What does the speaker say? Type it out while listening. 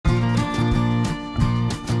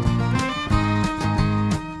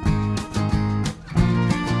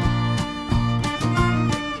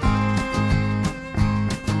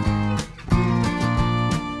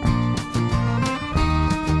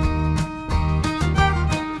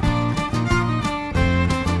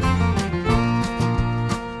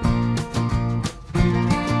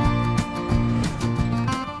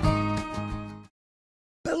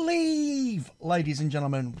ladies and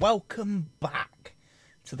gentlemen, welcome back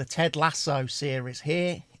to the Ted Lasso series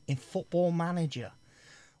here in Football Manager,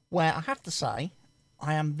 where I have to say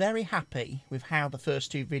I am very happy with how the first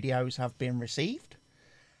two videos have been received.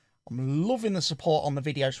 I'm loving the support on the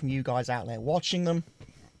videos from you guys out there watching them.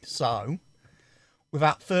 So,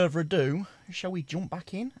 without further ado, shall we jump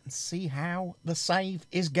back in and see how the save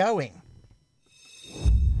is going?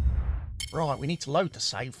 Right, we need to load the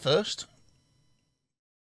save first.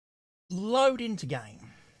 Load into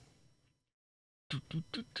game.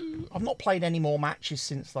 I've not played any more matches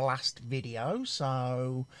since the last video,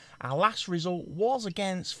 so our last result was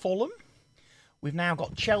against Fulham. We've now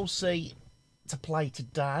got Chelsea to play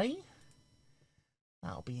today.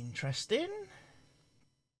 That'll be interesting.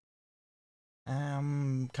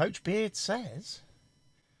 Coach Beard says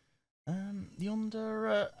the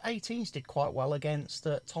under-18s did quite well against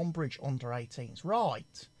Tonbridge under-18s.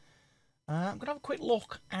 Right. I'm going to have a quick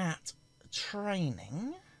look at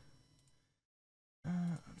training.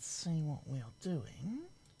 Let's see what we are doing.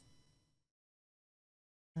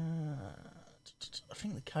 I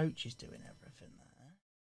think the coach is doing everything there.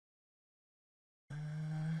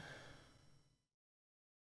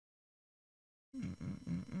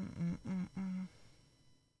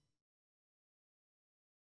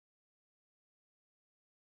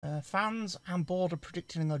 Fans and board are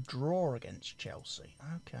predicting a draw against Chelsea.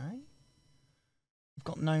 Okay. We've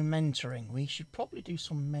got no mentoring. We should probably do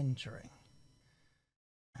some mentoring.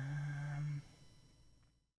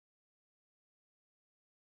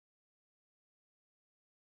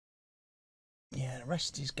 Yeah, the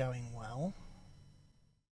rest is going well.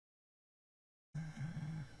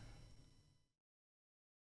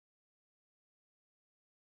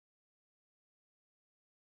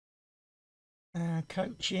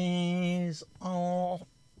 Coaches are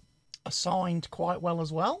assigned quite well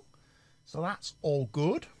as well. So that's all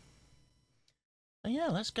good. So yeah,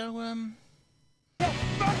 let's go. Mark him!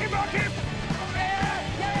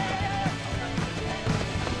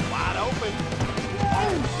 Wide open.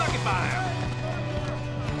 Oh, stuck it by him.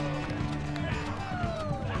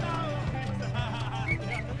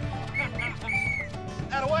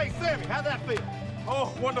 Attaboy, Sammy, how'd that feel?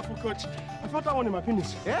 Oh, wonderful, coach. I felt that one in my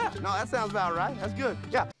penis. Yeah, no, that sounds about right. That's good.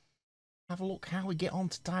 Yeah. Have a look how we get on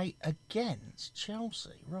today against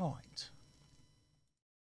Chelsea. Right.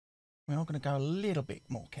 We're going to go a little bit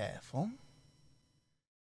more careful.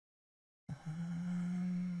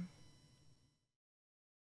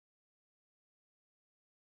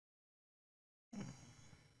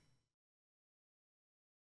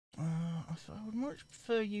 I would much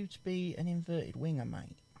prefer you to be an inverted winger,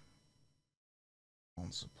 mate.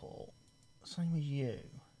 On support. Same as you.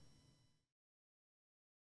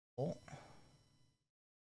 Oh.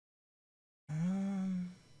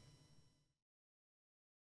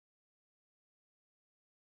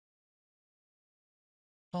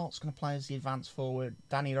 Hart's going to play as the advance forward.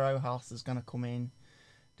 Danny Rojas is going to come in.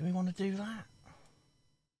 Do we want to do that?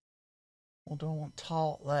 Or do I want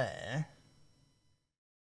Tart there?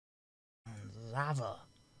 And Zava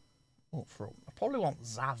up front. I probably want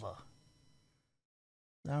Zava.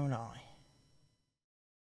 Don't I?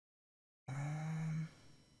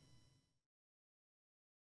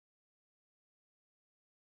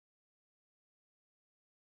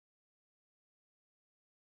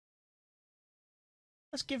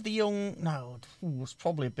 Let's give the young... No, it's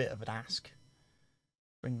probably a bit of an ask.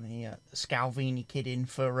 Bring the Scalvini kid in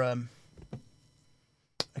for a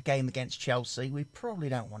game against Chelsea. We probably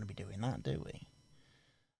don't want to be doing that, do we?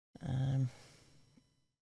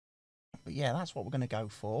 But yeah, that's what we're going to go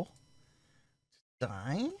for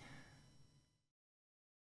today.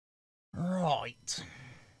 Right.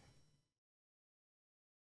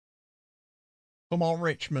 Come on,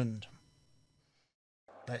 Richmond.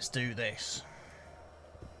 Let's do this.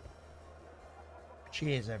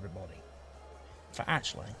 Cheers, everybody. For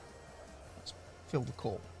actually, let's fill the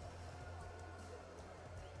cup.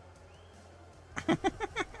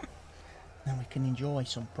 Then we can enjoy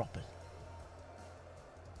some proper.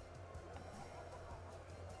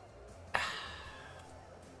 There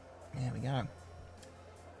we go.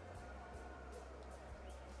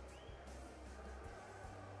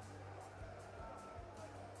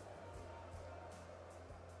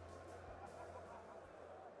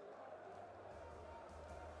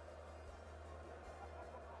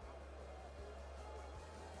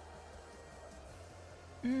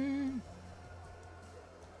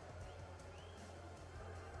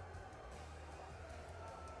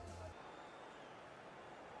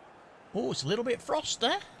 Oh, it's a little bit frosty,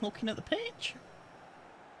 looking at the pitch.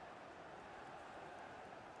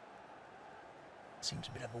 Seems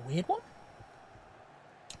a bit of a weird one.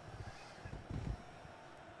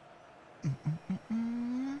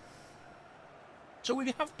 So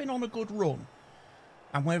we have been on a good run.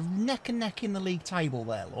 And we're neck and neck in the league table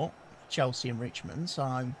there, look. Chelsea and Richmond,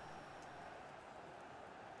 so...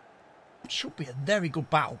 It should be a very good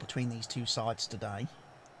battle between these two sides today.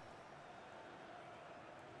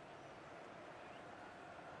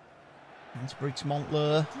 Canterbury to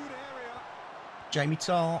Montler. Jamie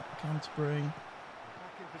Tart, Canterbury.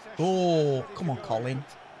 Oh, come on, Colin. Now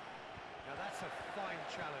that's a fine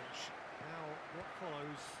challenge. Now what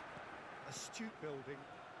follows? Astute building.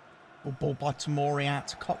 Good ball by Tamori out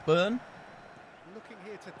to Cockburn. Looking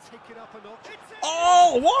here to take it up a notch.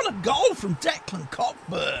 Oh, what a goal from Declan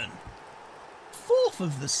Cockburn. 4th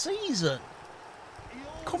of the season.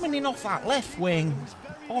 Coming in off that left wing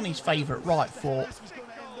on his favourite right foot.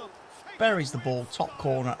 Buries the ball top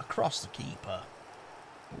corner across the keeper.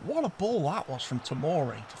 What a ball that was from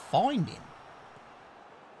Tamori to find him.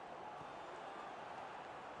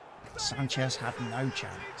 Sanchez had no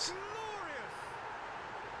chance.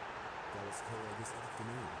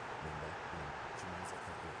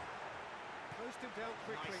 Closed him down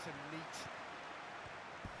quickly. Nice and neat.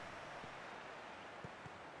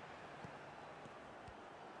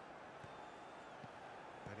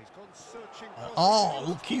 And he's gone searching. Oh,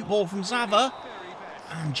 look, cute ball from Zava.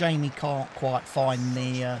 And Jamie can't quite find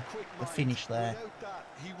the finish there.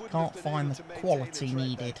 Can't find the quality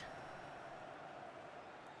needed.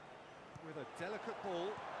 With a delicate ball.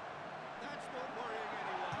 That's not worrying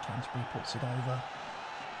anyone. Canterbury puts it over.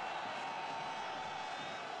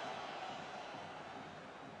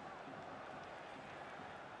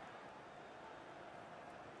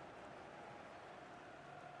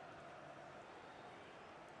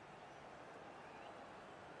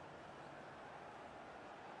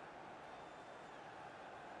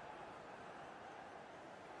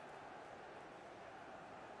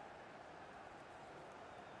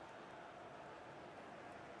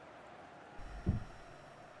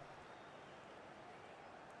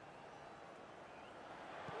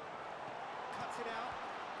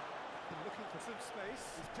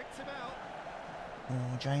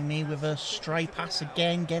 Oh, Jamie with a stray pass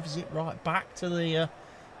again, gives it right back to the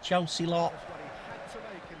Chelsea lot. What he had to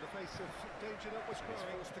make in the face of danger that was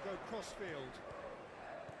growing was to go crossfield.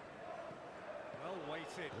 Well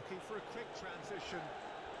weighted, looking for a quick transition.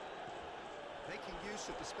 Making use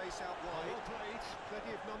of the space out wide. Well played,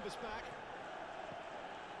 plenty of numbers back.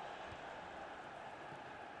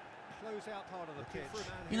 Close out part of the pitch.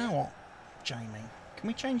 You know what, Jamie? Can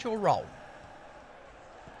we change your role?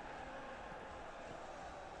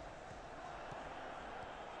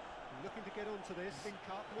 Looking to get onto this, link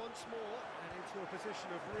up once more and into a position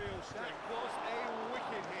of real strength. That was a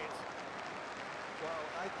wicked hit. Well,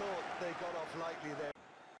 I thought they got off lightly there.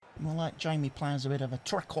 We'll let Jamie play as a bit of a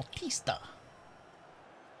trequartista.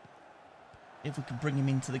 If we could bring him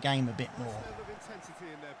into the game a bit more. Level of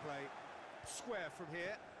intensity in their play. Square from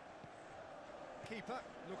here. Keeper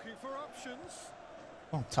looking for options.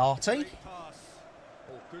 Well, Tarty. Great pass.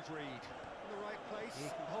 Oh, good read. In the right place. He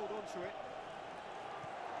can hold on to it.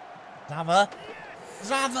 Zava.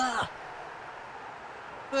 Zava!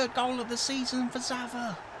 Third goal of the season for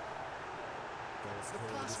Zava.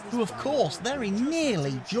 Who, of course, very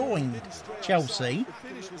nearly joined Chelsea,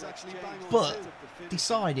 but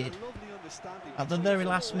decided at the very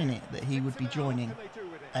last minute that he would be joining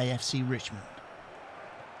AFC Richmond.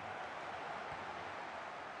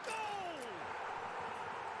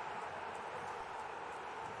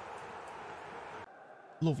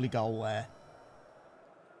 Lovely goal there.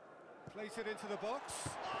 Place it into the box.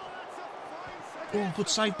 Oh, good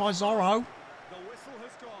save by Zorro. The whistle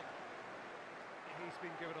has gone. He's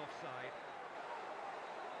been given offside.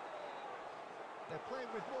 They're playing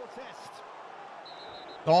with more zest.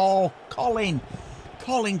 Oh, Colin.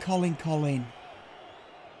 Colin.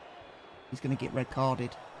 He's going to get red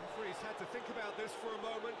carded. Referee's had to think about this for a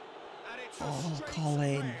moment. And it's Oh, a straight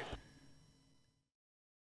Colin. red.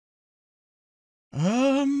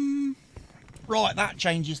 Right, that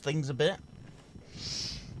changes things a bit.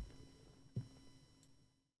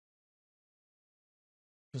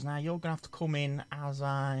 Because now you're going to have to come in as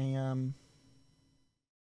a...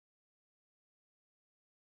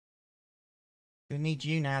 We need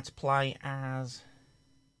you now to play as...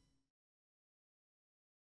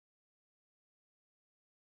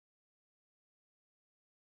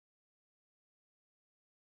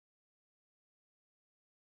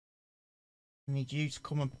 I need you to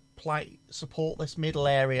come and support this middle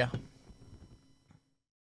area.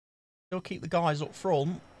 Still keep the guys up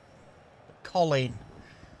front. Colin.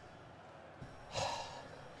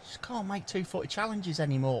 Just can't make two-footed challenges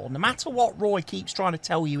anymore. No matter what Roy keeps trying to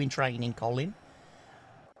tell you in training, Colin.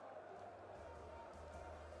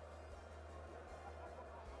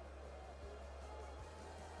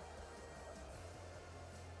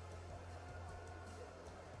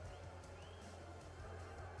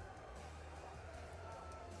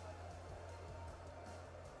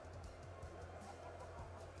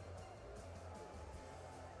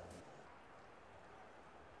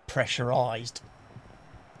 pressurised.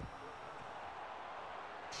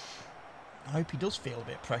 I hope he does feel a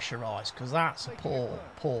bit pressurised, because that's a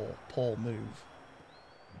poor move.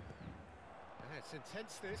 It's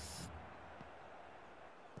intense, this.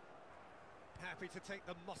 Happy to take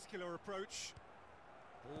the muscular approach.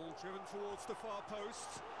 Ball driven towards the far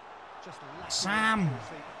post. Just Sam!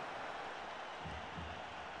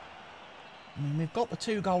 I mean, we've got the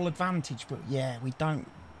 2-goal advantage, but yeah, we don't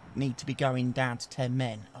need to be going down to 10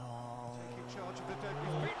 men. Oh,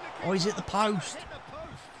 he's hit the post.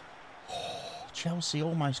 Oh, Chelsea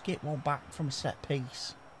almost get one back from a set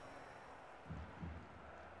piece.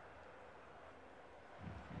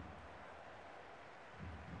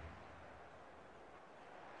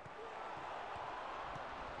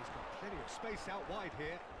 He's got plenty of space out wide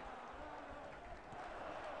here.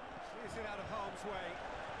 Clears it out of harm's way.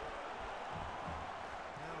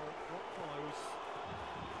 Now, what follows?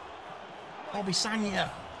 Bobby Sanya.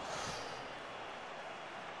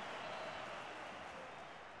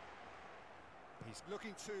 He's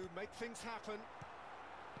looking to make things happen.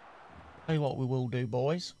 Tell you what we will do,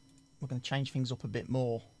 boys. We're going to change things up a bit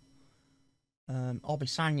more.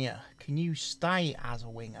 Obisanya, can you stay as a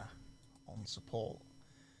winger on support?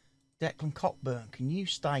 Declan Cockburn, can you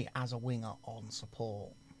stay as a winger on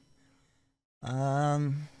support?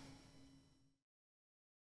 Don't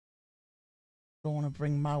want to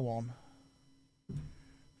bring Mo on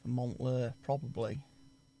for Montler, probably.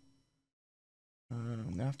 I'm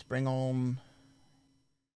going to have to bring on...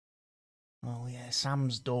 Oh yeah,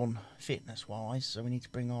 Sam's done fitness-wise, so we need to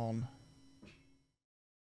bring on...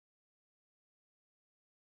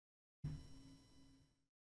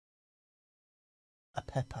 a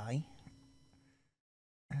Pepe.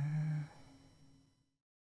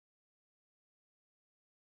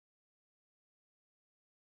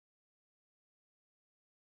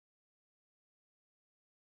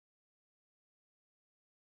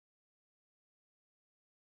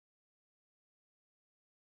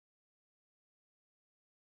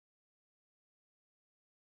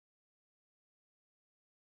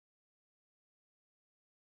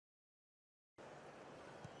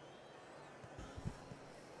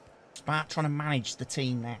 About trying to manage the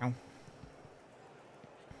team now.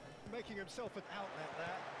 Making himself an outlet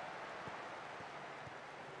there.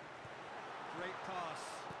 Great pass.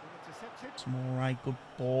 Intercepted. Tomorrow, good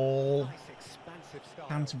ball. Nice expansive style.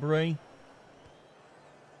 Canterbury.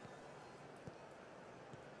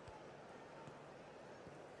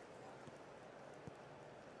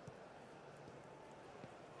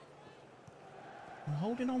 I'm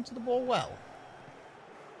holding on to the ball well.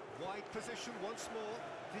 Wide position once more.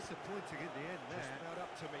 Disappointing in the end there. Just about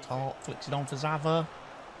up to me. Tart flicks it on for Zava.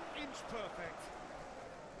 Inch perfect.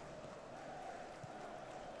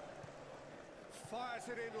 Fires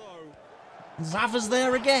it in low. Zava's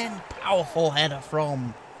there again. Powerful header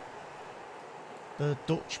from the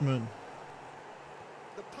Dutchman.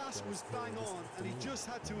 The pass was bang on, and he just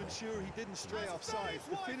had to ensure he didn't stray offside.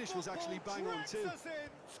 The finish was actually bang on too. Us in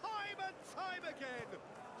time and time again.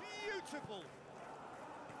 Beautiful.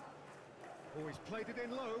 Oh, he's played it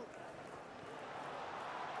in low.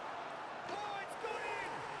 Oh, it's gone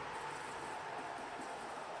in!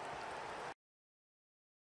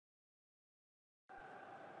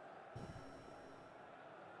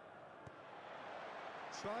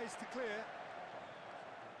 Tries to clear.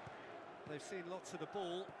 They've seen lots of the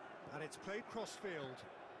ball, and it's played crossfield.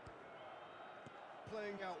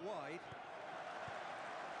 Playing out wide.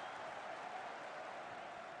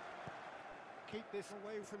 Keep this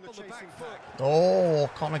away from the chasing pack. Oh,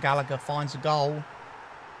 Conor Gallagher finds a goal.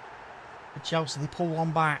 For Chelsea, they pull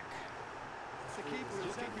one back. The keeper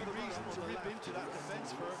has every reason to rip into that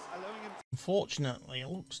defence for allowing him. Unfortunately, it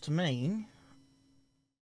looks to me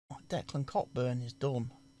like Declan Cockburn is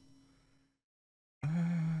done.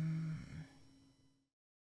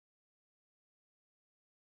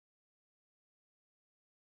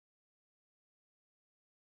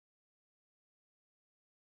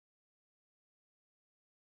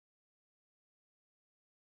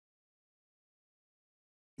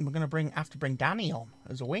 We're going to have to bring Danny on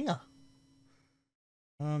as a winger.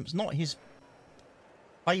 It's not his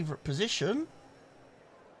favourite position.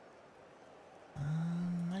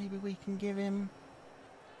 Maybe we can give him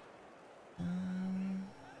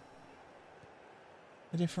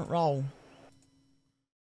a different role.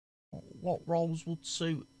 What roles would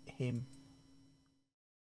suit him?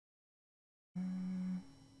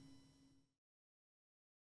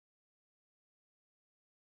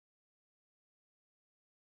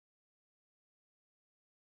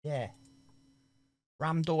 Yeah.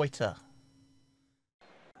 Ram Deuter.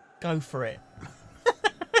 Go for it.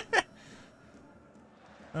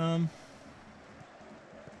 Um.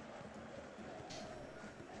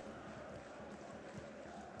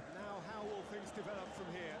 Now, how will things develop from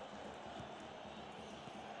here?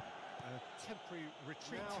 A temporary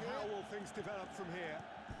retreat Now, here. how will things develop from here?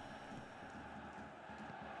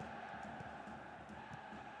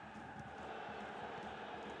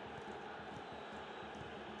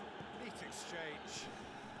 Neat exchange.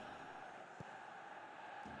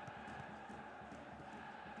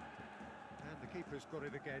 And the keeper's got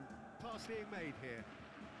it again. Pass being made here.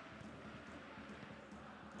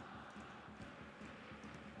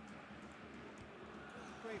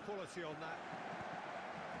 Great quality on that.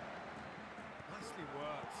 Nicely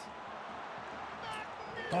worked.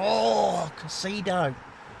 Oh, Casido.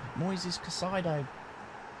 Moises Casido.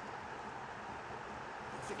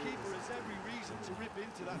 The keeper has every reason to rip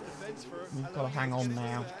into that defence for We've got to allowing hang him on get into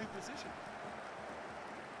now. a good position.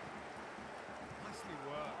 Nicely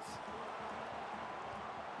worked.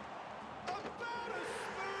 About as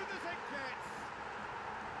smooth as it gets.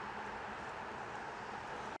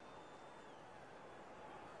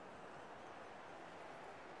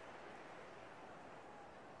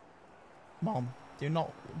 Mom, do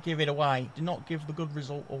not give it away. Do not give the good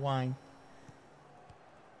result away.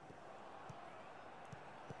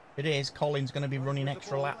 It is. Colin's going to be running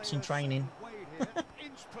extra laps in training.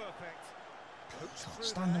 Inch perfect. Coached through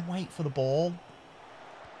Stand there. and wait for the ball.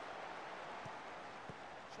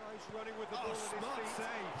 Tries running with the ball Oh, at his smart feet. save.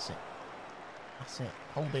 That's it. That's it.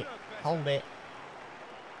 Hold it. Hold it.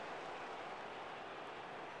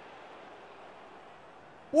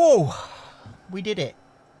 Whoa! We did it.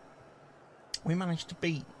 We managed to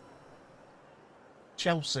beat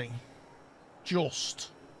Chelsea. Just.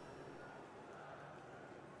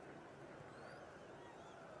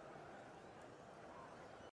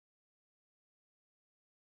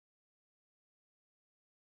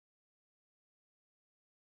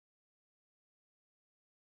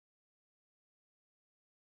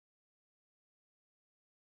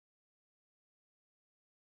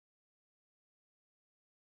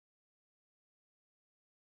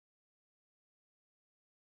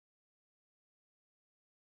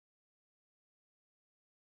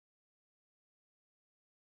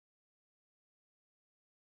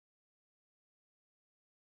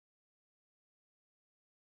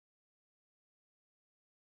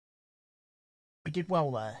 We did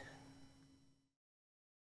well there.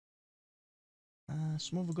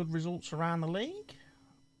 Some other good results around the league.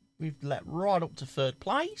 We've let right up to 3rd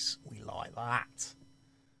place. We like that.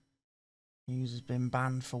 Hughes has been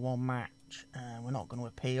banned for 1 match. We're not going to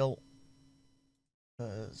appeal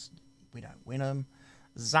because we don't win them.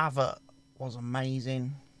 Zava was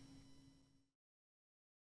amazing.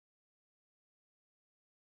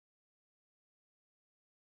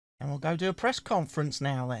 And we'll go do a press conference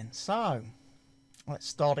now then. So, let's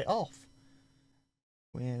start it off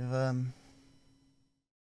with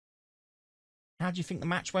how do you think the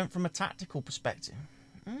match went from a tactical perspective?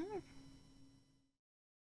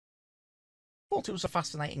 Thought it was a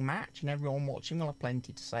fascinating match, and everyone watching will have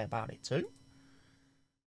plenty to say about it too.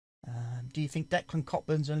 Do you think Declan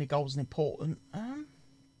Cockburn's only goal was important?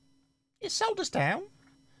 It sold us down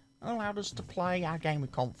and allowed us to play our game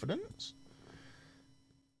with confidence.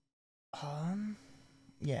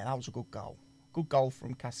 Yeah, that was a good goal. Good goal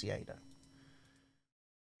from Casido.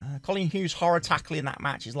 Colin Hughes' horror tackle in that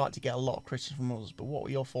match is like to get a lot of criticism from us, but what were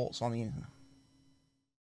your thoughts on the internet?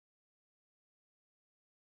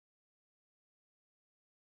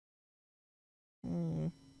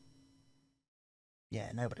 Yeah,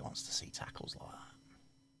 nobody wants to see tackles like that.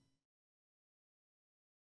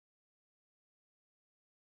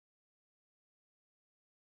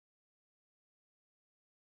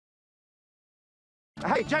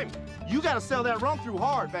 Hey, Jamie, you got to sell that run through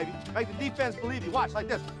hard, baby. Make the defense believe you. Watch like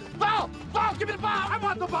this. Ball! Ball! Give me the ball! I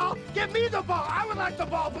want the ball! Give me the ball! I would like the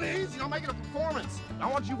ball, please! You know, make it a performance. I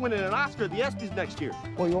want you winning an Oscar at the ESPYs next year.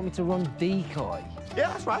 Well, you want me to run decoy? Yeah,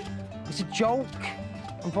 that's right. It's a joke.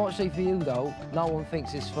 Unfortunately for you, though, no one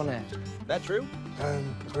thinks it's funny. That true?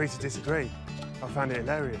 Agree to disagree. I found it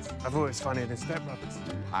hilarious. I thought it was funnier than Step Brothers.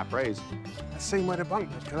 High praise. That scene where the bunk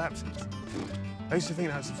bed collapses. I used to think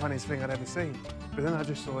that was the funniest thing I'd ever seen, but then I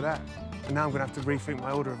just saw that. And now I'm going to have to rethink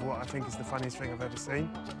my order of what I think is the funniest thing I've ever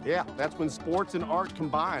seen. Yeah, that's when sports and art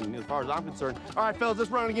combine, as far as I'm concerned. All right, fellas,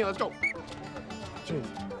 let's run it again. Let's go. Cheers.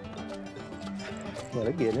 Well,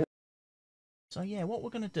 I get it. So yeah, what we're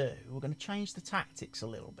going to do, we're going to change the tactics a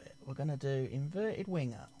little bit. We're going to do inverted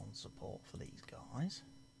winger on support for these guys.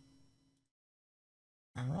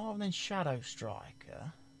 And rather than shadow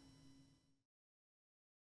striker...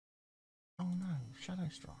 Oh no, shadow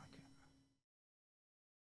striker.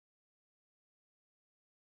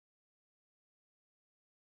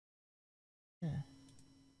 Yeah.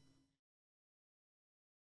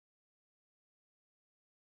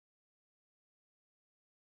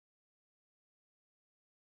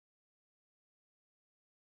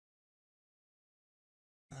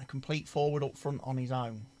 A complete forward up front on his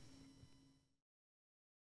own.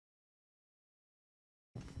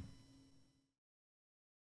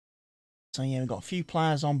 So yeah, we've got a few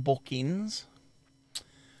players on bookings,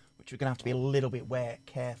 which we're going to have to be a little bit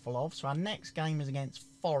careful of. So our next game is against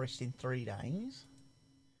Forest in 3 days.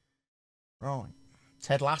 Right.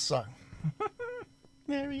 Ted Lasso.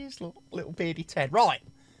 There he is, little beardy Ted. Right.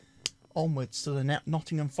 Onwards to the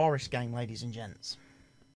Nottingham Forest game, ladies and gents.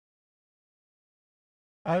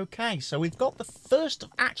 Okay, so we've got the first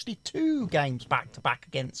of actually 2 games back-to-back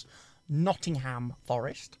against Nottingham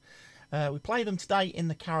Forest. We play them today in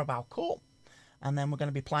the Carabao Cup, and then we're going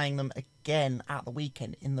to be playing them again at the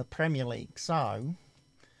weekend in the Premier League. So,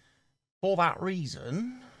 for that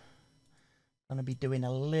reason, I'm going to be doing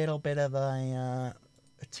a little bit of a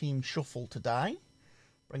team shuffle today,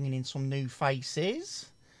 bringing in some new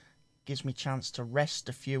faces. Gives me a chance to rest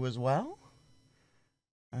a few as well.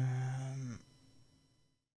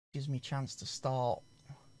 Gives me a chance to start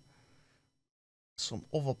some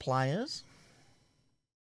other players.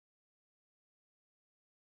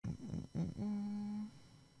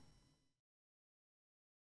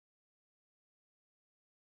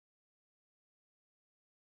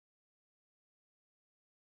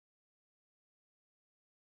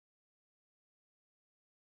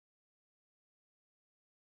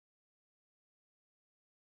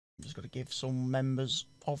 Just got to give some members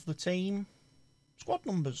of the team squad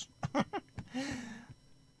numbers.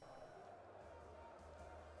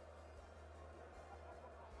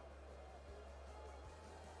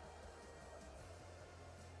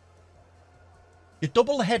 Your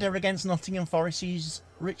double header against Nottingham Forest sees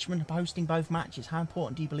Richmond hosting both matches. How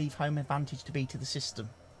important do you believe home advantage to be to the system?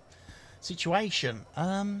 Situation.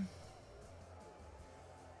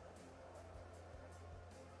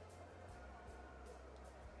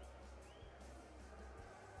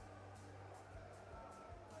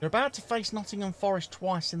 You're about to face Nottingham Forest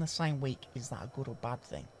twice in the same week. Is that a good or bad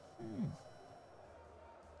thing?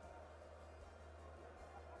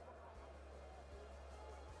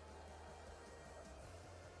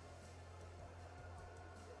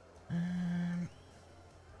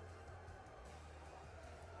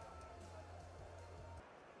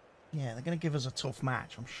 Yeah, they're going to give us a tough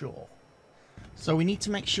match, I'm sure. So we need to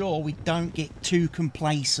make sure we don't get too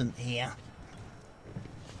complacent here.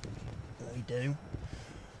 We do.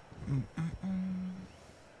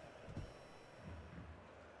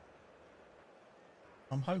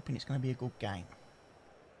 I'm hoping it's going to be a good game.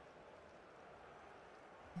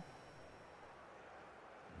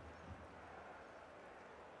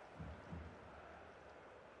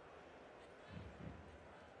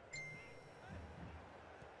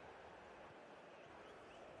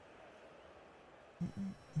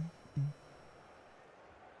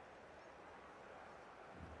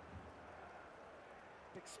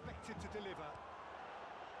 Expected to deliver.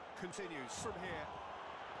 Continues from here.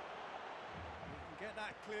 We can get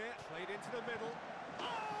that clear. Played into the middle.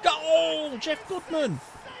 Goal! Jeff Goodman!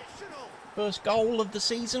 Sensational! First goal of the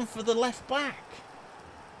season for the left back.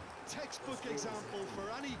 Textbook example for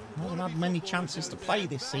any. Hasn't had many chances to play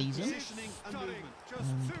this season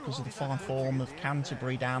because of the fine form of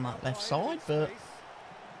Canterbury down that left side, but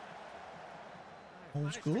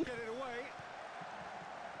all's good.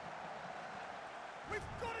 We've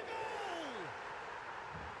got a goal!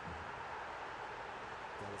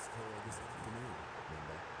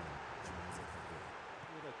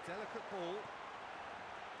 With a delicate ball.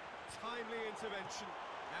 Timely intervention.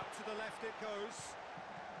 Out to the left it goes.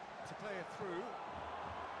 To play it through.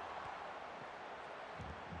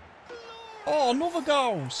 Oh, another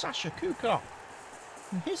goal! Sasha Kuka.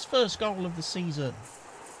 His first goal of the season.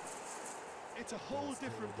 It's a whole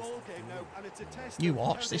different ball game now, and it's a test. You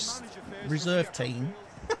watch this reserve team.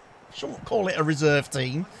 Shouldn't call it a reserve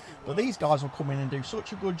team, but these guys will come in and do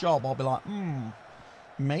such a good job. I'll be like,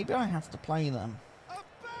 maybe I have to play them. About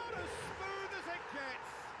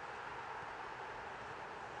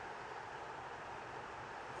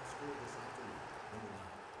as smooth as it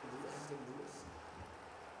gets.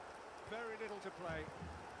 Very little to play.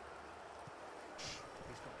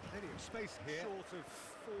 He's got plenty of space here. Short of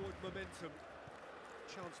forward momentum.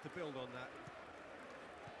 Chance to build on that.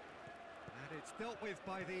 And it's dealt with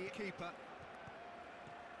by the keeper.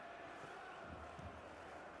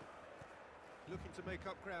 Looking to make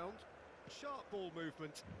up ground. Sharp ball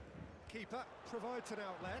movement. Keeper provides an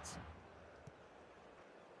outlet.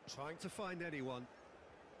 Trying to find anyone.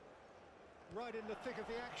 Right in the thick of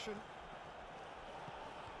the action.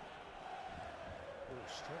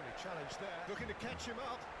 Strongly challenged there. Looking to catch him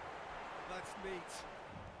up. That's neat.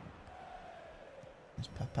 It's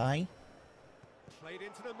Pepe. Played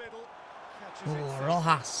into the middle. Catches Oh, it.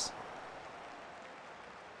 Rojas.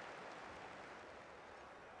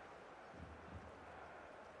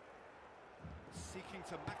 Seeking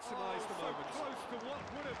to maximise the moment. Close to what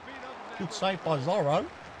would have been a Good save by Zorro.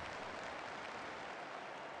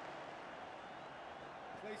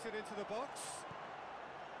 Place it into the box.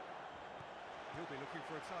 He'll be looking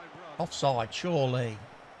for a time run. Offside, surely. And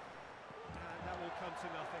that will come to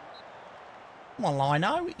nothing. Come on,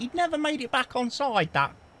 Lino. He'd never made it back onside,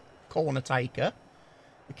 that corner taker.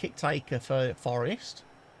 The kick taker for Forest.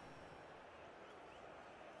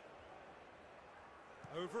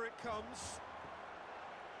 Over it comes.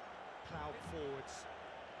 Ploughed forwards.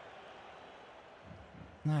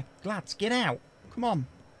 Now, lads, get out. Come on.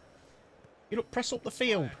 You look, press up the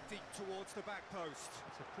field. Deep towards the back post.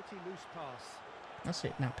 It's a pretty loose pass. That's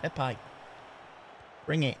it. Now, Pepe.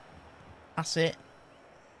 Bring it. That's it.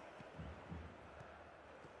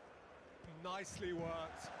 Nicely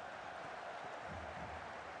worked.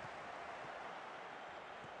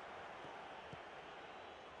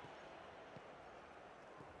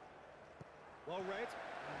 Well read.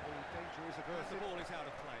 And the danger is averted. The ball is out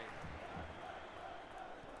of play.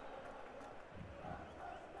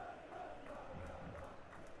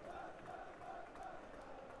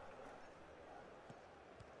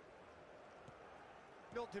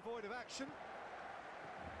 Not devoid of action.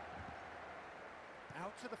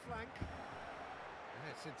 Out to the flank.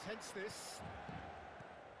 Yeah, it's intense, this.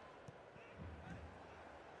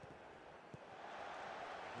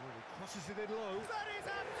 Oh, he crosses it in low. That is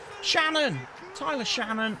absolutely Shannon. Tyler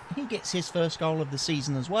Shannon. He gets his first goal of the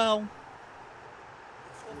season as well.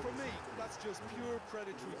 Well, for me, that's just pure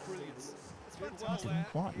predatory brilliance. It's Did fantastic. well Doing there.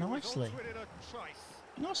 quite He was nicely. onto it in a trice.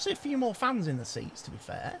 Nice to see a few more fans in the seats, to be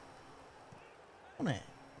fair. Wasn't it?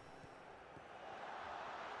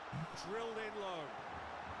 Drilled in low.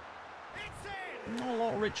 It's in! Not a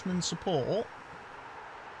lot of Richmond support.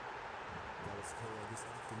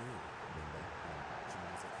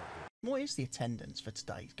 What is the attendance for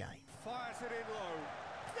today's game? Fires it in low.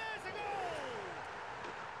 There's a goal!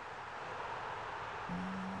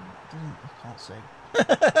 I can't see.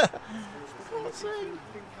 Can't see.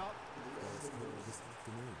 Link up.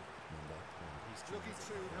 He's looking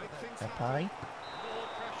to make things Pepe. happen. More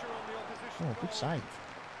pressure on the opposition. Oh, good goal. save.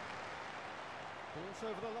 Ball's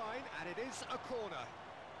over the line, and it is a corner.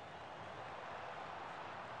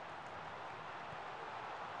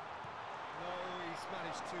 No, he's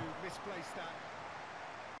managed to misplace that.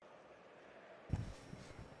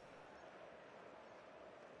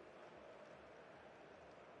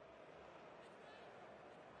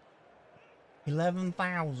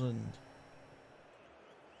 $11,000.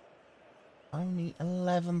 Only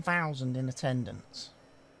 11,000 in attendance.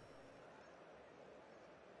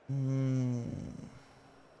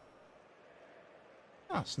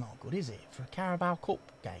 That's not good, is it? For a Carabao Cup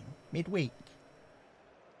game, midweek.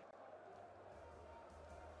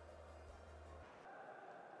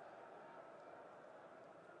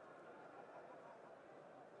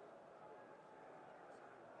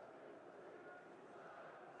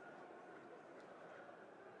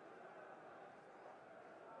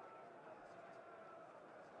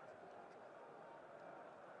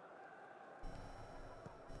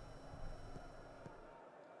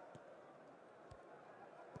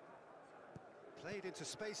 Played into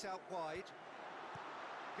space out wide.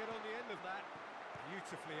 Get on the end of that.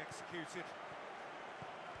 Beautifully executed.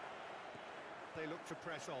 They look to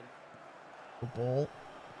press on. Good ball.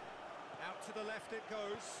 Out to the left it goes.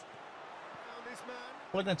 Found his man.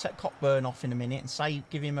 We're going to take Cockburn off in a minute and say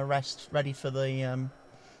give him a rest, ready for the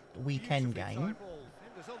weekend Beautifully game. timed ball.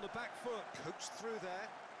 Defenders on the back foot. Coached through there.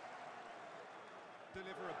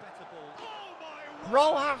 Deliver a better ball. Oh my word!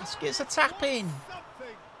 Rojas gets a tap in.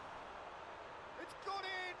 Something. It's gone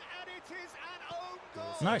in, and it is an own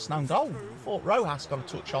goal. No, it's an own goal. I thought Rojas got a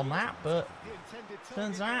touch on that, but The intended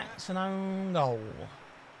turns target out there. it's an own goal.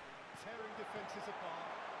 Tearing defences apart.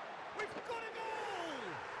 We've got a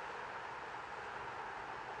goal!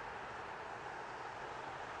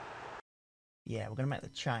 Yeah, we're going to make the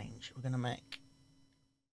change. We're going to make...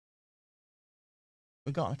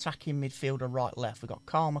 We've got an attacking midfielder right left. We've got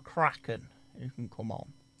Carl McCracken who can come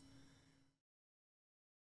on.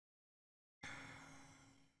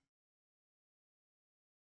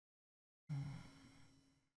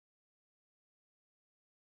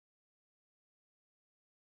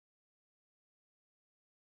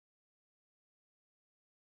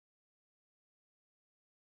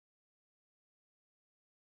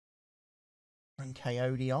 And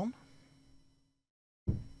Coyote on.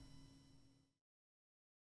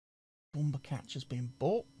 Bumper catch has been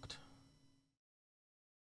booked.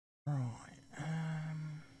 Right.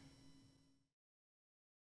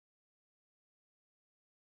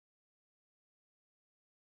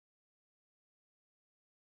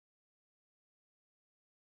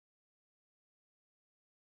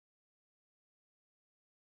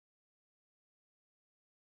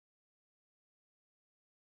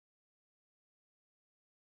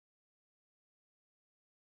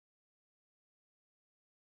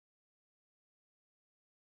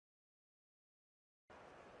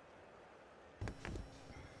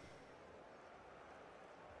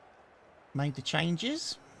 Made the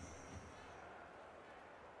changes.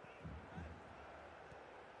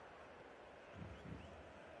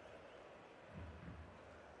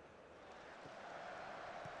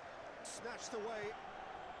 Snatched away.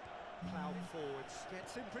 Ploughed forwards.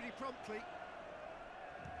 Gets in pretty promptly.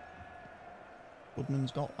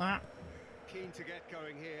 Woodman's got that. Keen to get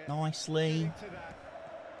going here. Nicely. Getting to that.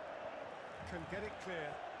 Can get it clear.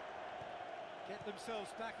 Get themselves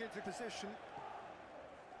back into position.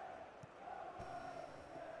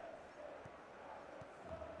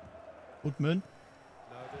 Woodman.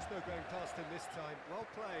 No, there's no going past him this time. Well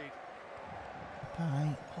played.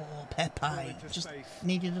 Pepe. Oh, Pepe. Into Just space.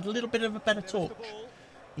 needed a little bit of a better There's the touch. ball.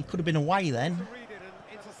 He could have been away then. To read it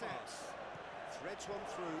and intercepts. Threads one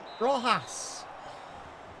through. Rojas.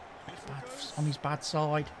 Bad, on his bad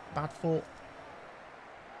side. Bad foot.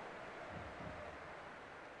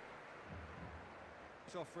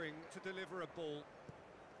 He's offering to deliver a ball.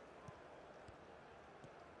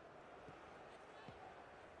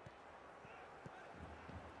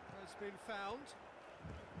 Has been found.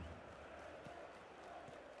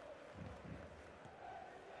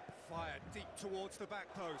 Fired deep towards the back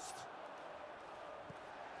post.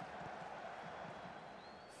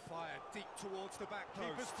 Fired deep towards the back post.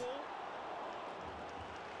 Keeper's ball.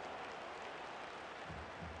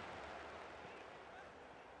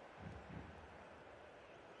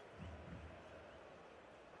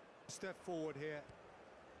 Step forward here.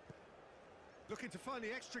 Looking to find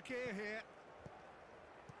the extra gear here.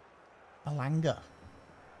 Alanga.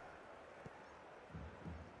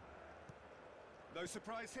 No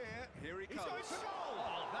surprise here. Here he comes. Going for goal.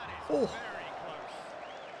 Oh, that is Oh. very close.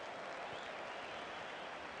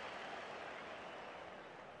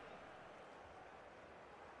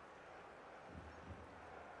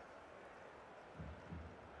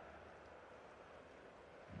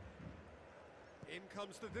 In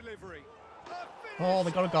comes the delivery. Oh,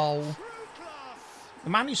 they got a goal. The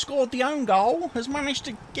man who scored the own goal has managed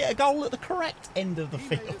to get a goal at the correct end of the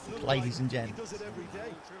field, ladies and gents. He does it every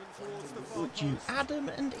day. Would you Adam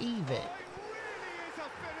and Eve it? It really is a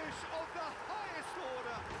finish of the highest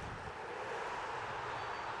order.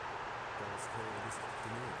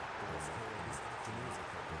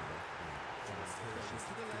 To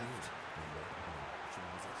the left.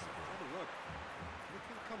 Have a look.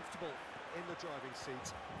 Looking comfortable in the driving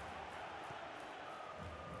seat.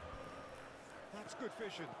 That's good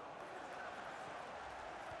vision.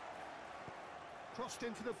 Crossed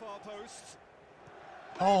into the far post.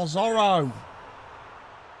 Oh, Zorro.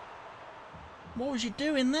 What was you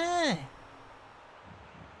doing there?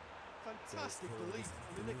 Fantastic belief.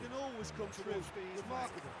 I mean, they can always come through.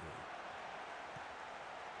 Remarkable.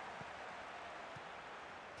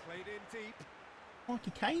 Played in deep. Like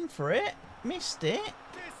he came for it, missed it,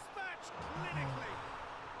 Dispatched clinically.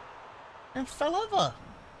 and fell over.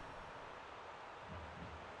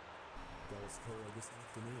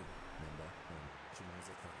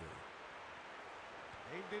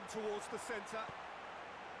 Aimed in towards the centre.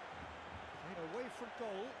 Played away from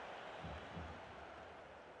goal.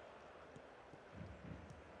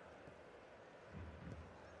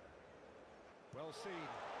 Well seen.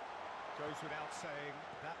 Goes without saying,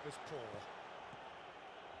 that was poor.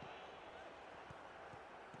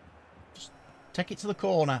 Take it to the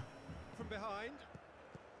corner. From behind.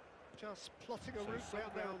 Just plotting a route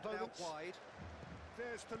round their opponents. Wide.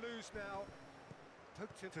 There's to lose now.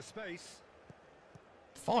 Poked into space.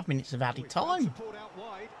 5 minutes of added time. Support out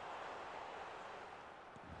wide.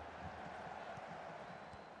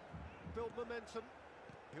 Build momentum.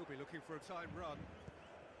 He'll be looking for a time run.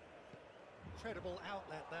 Incredible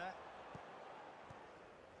outlet there.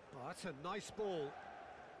 Oh, that's a nice ball.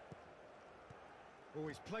 Oh,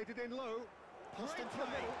 he's played it in low. Crossed into the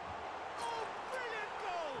middle. Oh, brilliant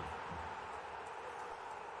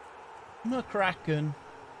goal! McCracken.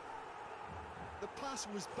 The pass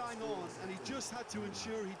was bang on, and he just had to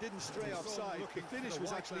ensure he didn't stray offside. The finish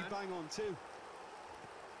was actually bang on too.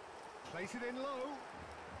 Place it in low.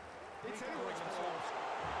 It's anyone's fault.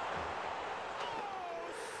 Oh,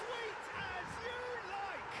 sweet as you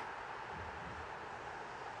like!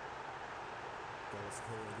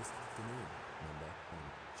 calls her this afternoon, remember? And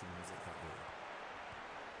she knows it that way.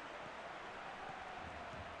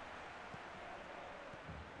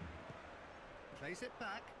 Plays it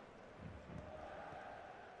back.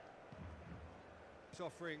 He's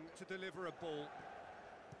offering to deliver a ball.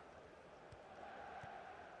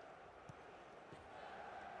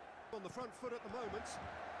 On the front foot at the moment.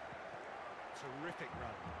 Terrific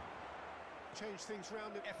run. Change things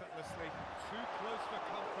round effortlessly. Too close for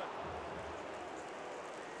comfort.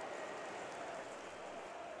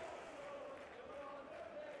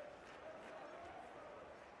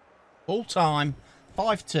 Full time,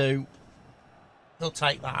 5-2. He'll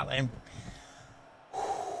take that then.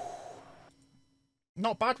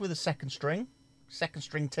 Not bad with a second string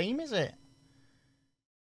team, is it?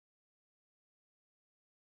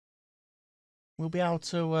 We'll be able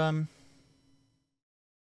to I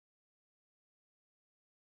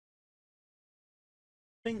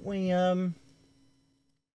think we are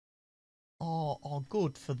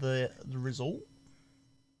good for the result.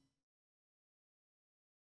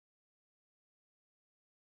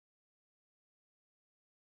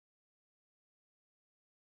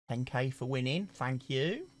 $10K for winning, thank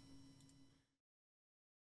you.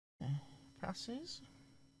 Passes.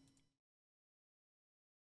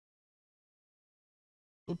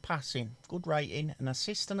 Good passing, good rating, an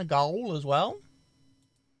assist and a goal as well.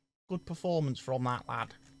 Good performance from that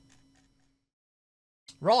lad.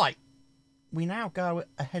 Right, we now go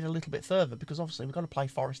ahead a little bit further because obviously we've got to play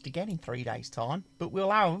Forest again in 3 days' time. But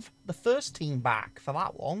we'll have the first team back for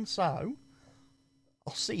that one, so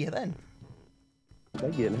I'll see you then.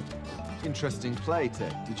 Interesting play,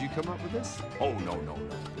 Ted. Did you come up with this? Oh, no.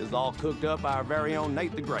 This is all cooked up by our very own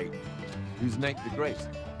Nate the Great. Who's Nate the Great?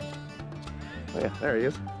 Oh, yeah, there he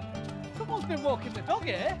is. Someone's been walking the dog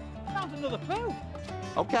here. Found another poo.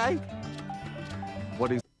 Okay.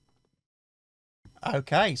 What is...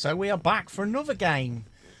 Okay, so we are back for another game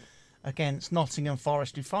against Nottingham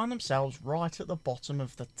Forest, who find themselves right at the bottom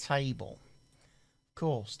of the table. Of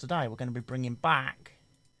course, today we're going to be bringing back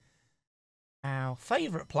our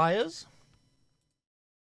favourite players.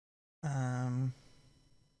 There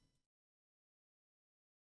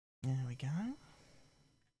we go.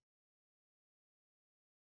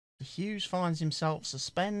 Hughes finds himself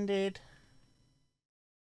suspended.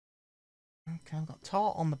 Okay, I've got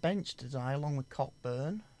Tart on the bench today, along with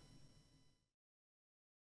Cockburn.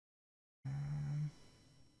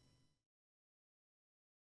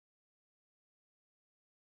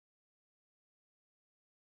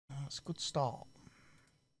 That's a good start.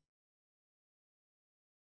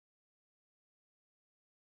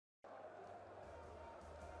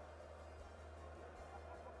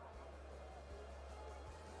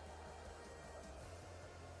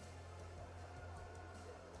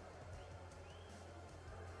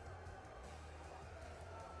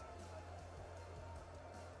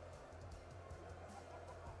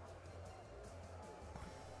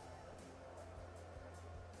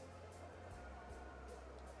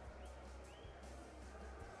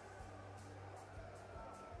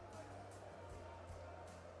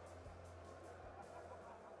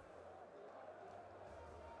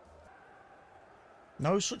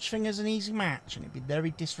 No such thing as an easy match, and it'd be very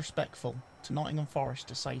disrespectful to Nottingham Forest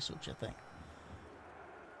to say such a thing.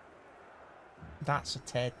 That's a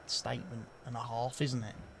Ted statement and a half, isn't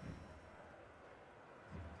it?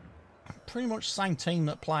 Pretty much the same team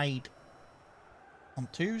that played on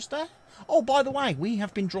Tuesday. Oh, by the way, we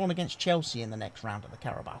have been drawn against Chelsea in the next round of the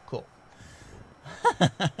Carabao Cup.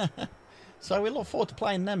 So we look forward to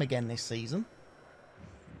playing them again this season,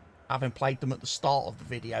 having played them at the start of the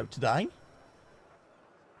video today.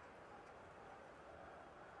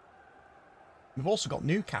 We've also got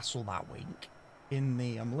Newcastle that week in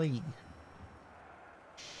the league.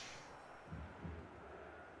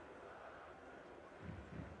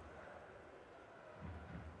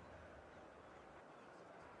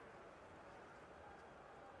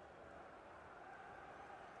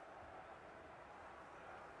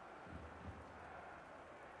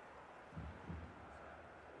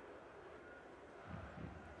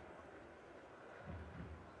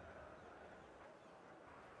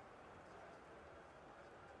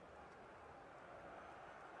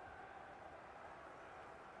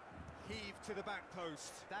 Heave to the back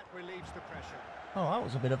post. That relieves the pressure. Oh, that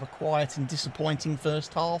was a bit of a quiet and disappointing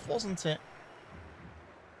first half, wasn't it?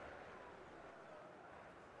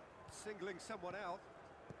 Singling someone out.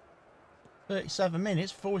 37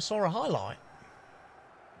 minutes before we saw a highlight.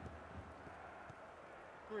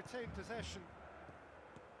 Retained possession.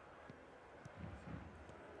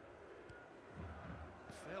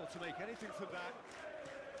 Failed to make anything from that.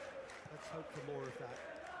 Let's hope for more of that.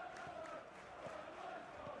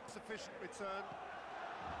 Sufficient return.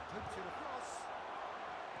 Hoops it across.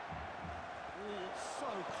 Oh, so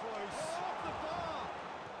close. Off the bar.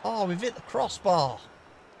 Oh, we've hit the crossbar.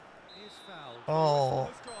 He's fouled. Oh,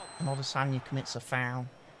 and Adesanya commits a foul.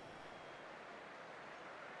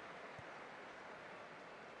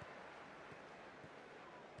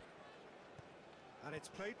 And it's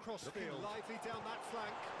played cross-field. Lively down that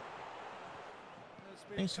flank.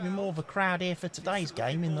 Seems to be more of a crowd here for today's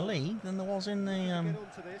game in the league than there was in the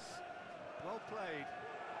Well played.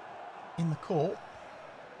 in the court.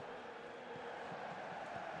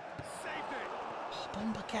 Saved it. Oh,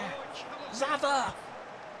 bumper catch. Zava!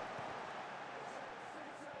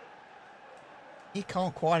 He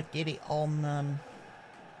can't quite get it on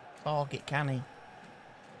target, can he?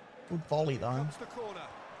 Good volley though. Comes the corner.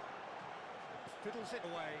 Fiddles it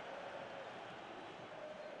away.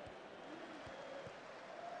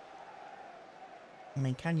 I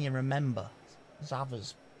mean, can you remember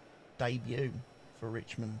Zava's debut for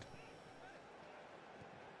Richmond?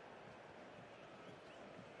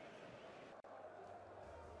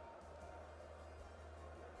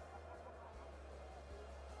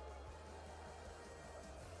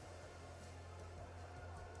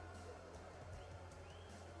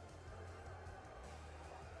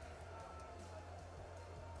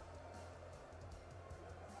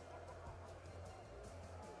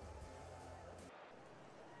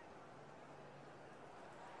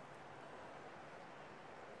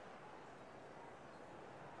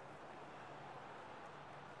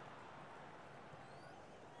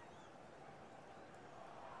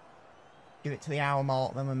 Give it to the hour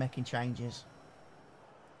mark, then we're making changes.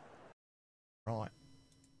 Right.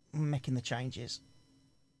 We're making the changes.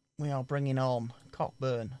 We are bringing on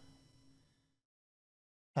Cockburn,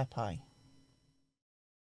 Pepe,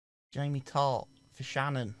 Jamie Tart for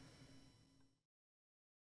Shannon.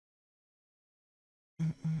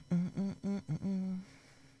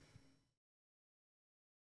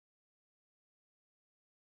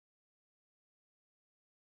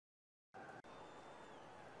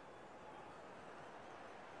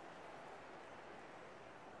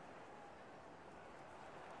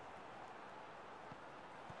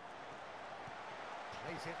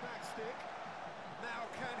 Plays it back stick. Now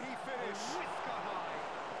can he finish? Whisker high.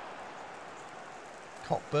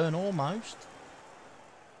 Cockburn almost.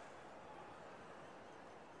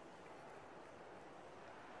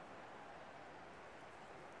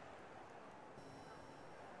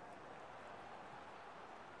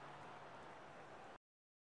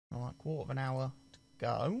 All right, quarter of an hour to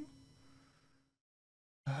go.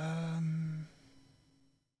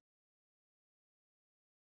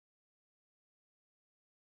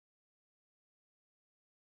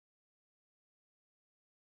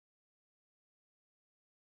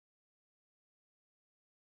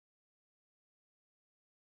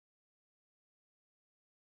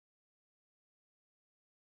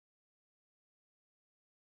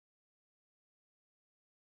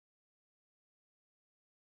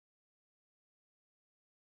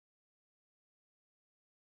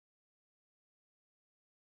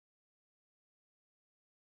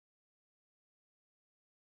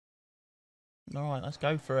 All right, let's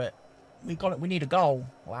go for it. We got it. We need a goal,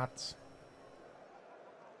 lads.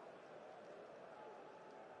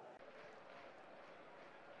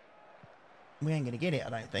 We ain't gonna get it, I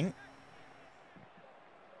don't think.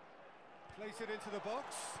 Place it into the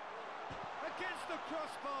box. Against the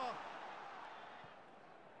crossbar.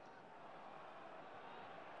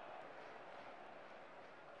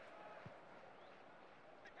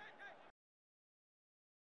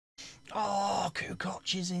 Oh,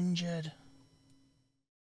 Kukoc is injured.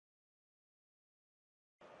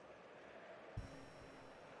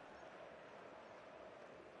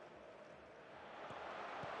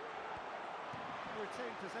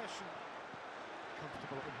 Retained possession.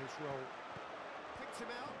 Comfortable in his role. Picked him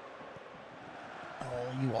out.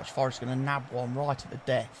 Oh, you watch. Forrest's going to nab one right at the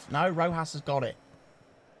death. No, Rojas has got it.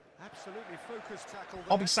 Absolutely focused tackle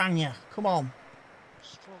there. Obisanya, come on.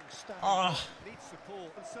 Strong stand. Oh. Needs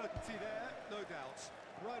support. Uncertainty there, no doubt.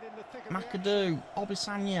 Right in the thick of McAdoo,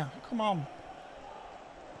 Obisanya, come on.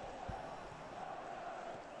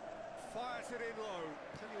 Fires it in low.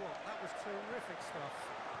 Tell you what, that was terrific stuff.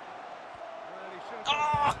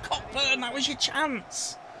 Oh, Cockburn, that was your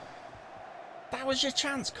chance. That was your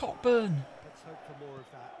chance, Cockburn. Let's hope for more of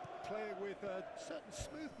that. Playing with a certain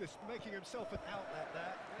smoothness, making himself an outlet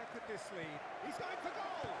there. Where could this lead? He's going for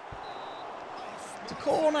goal. Oh, it's a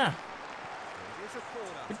corner. It is a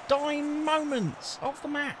corner. The dying moments of the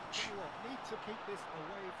match. Tell you what, need to keep this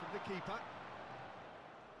away from the keeper.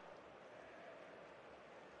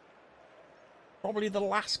 Probably the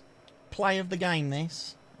last play of the game,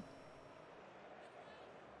 this.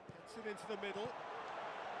 it into the middle.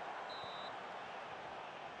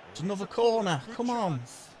 It's another corner. Come on.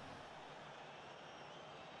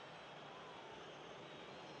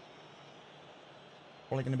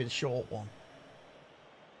 Probably going to be the short one.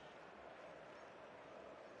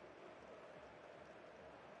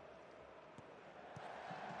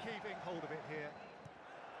 Keeping hold of it here.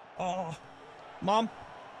 Oh, Mum.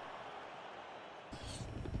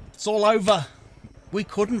 It's all over. We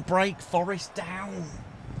couldn't break Forest down.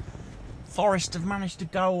 Forest have managed to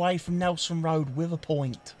go away from Nelson Road with a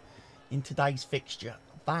point in today's fixture.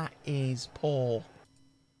 That is poor.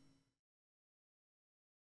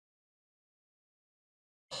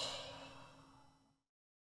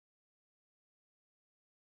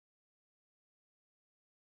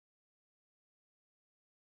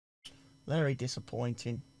 Very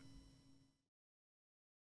disappointing.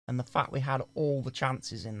 And the fact we had all the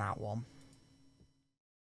chances in that one.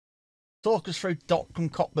 Talk us through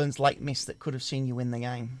Declan Cockburn's late miss that could have seen you win the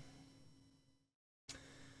game.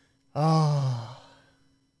 Ah.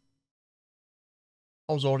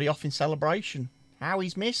 I was already off in celebration. How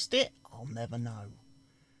he's missed it, I'll never know.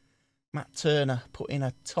 Matt Turner put in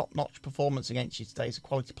a top-notch performance against you today. He's a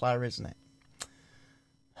quality player, isn't it?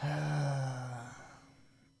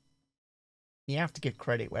 You have to give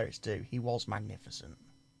credit where it's due. He was magnificent.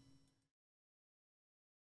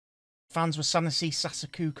 Fans were sad to see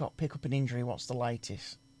Sasakukot pick up an injury. What's the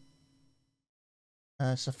latest?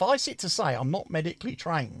 Suffice it to say, I'm not medically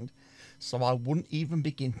trained, so I wouldn't even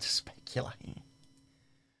begin to speculate.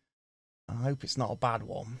 I hope it's not a bad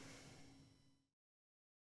one.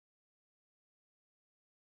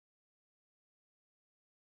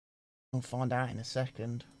 We'll find out in a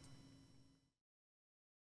second.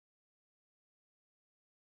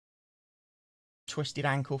 Twisted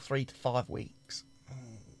ankle, 3 to 5 weeks.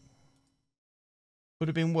 Could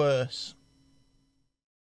have been worse.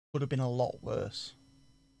 Could have been a lot worse.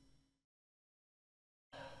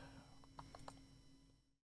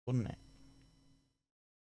 Wouldn't it?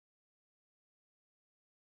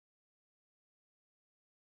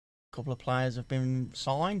 A couple of players have been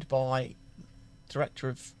signed by Director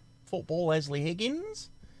of Football Leslie Higgins.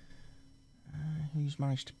 Who's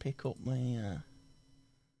managed to pick up the...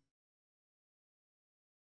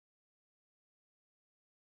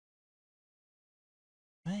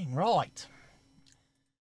 Right.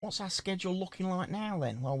 What's our schedule looking like now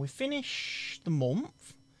then? Well, we finish the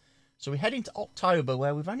month. So we head into October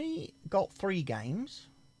where we've only got 3 games.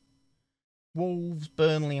 Wolves,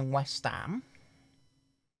 Burnley and West Ham.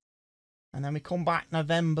 And then we come back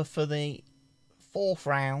November for the 4th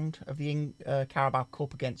round of the Carabao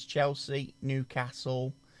Cup against Chelsea,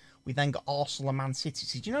 Newcastle. We then got Arsenal and Man City.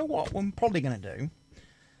 So do you know what I'm probably going to do,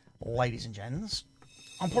 ladies and gents?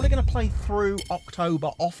 I'm probably going to play through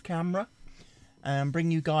October off camera and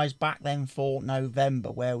bring you guys back then for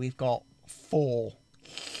November where we've got 4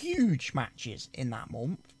 huge matches in that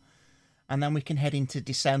month. And then we can head into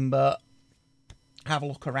December, have a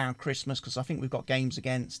look around Christmas because I think we've got games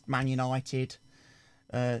against Man United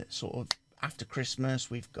sort of after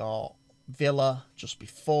Christmas. We've got Villa just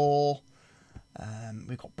before.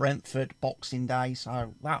 We've got Brentford Boxing Day,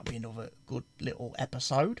 so that'll be another good little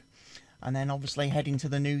episode. And then obviously head into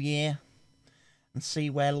the new year and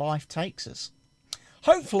see where life takes us.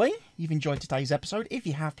 Hopefully you've enjoyed today's episode. If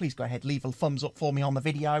you have, please go ahead, leave a thumbs up for me on the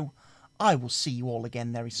video. I will see you all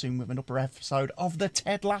again very soon with an upper episode of the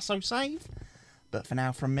Ted Lasso Save. But for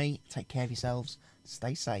now from me, take care of yourselves,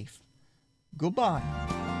 stay safe. Goodbye.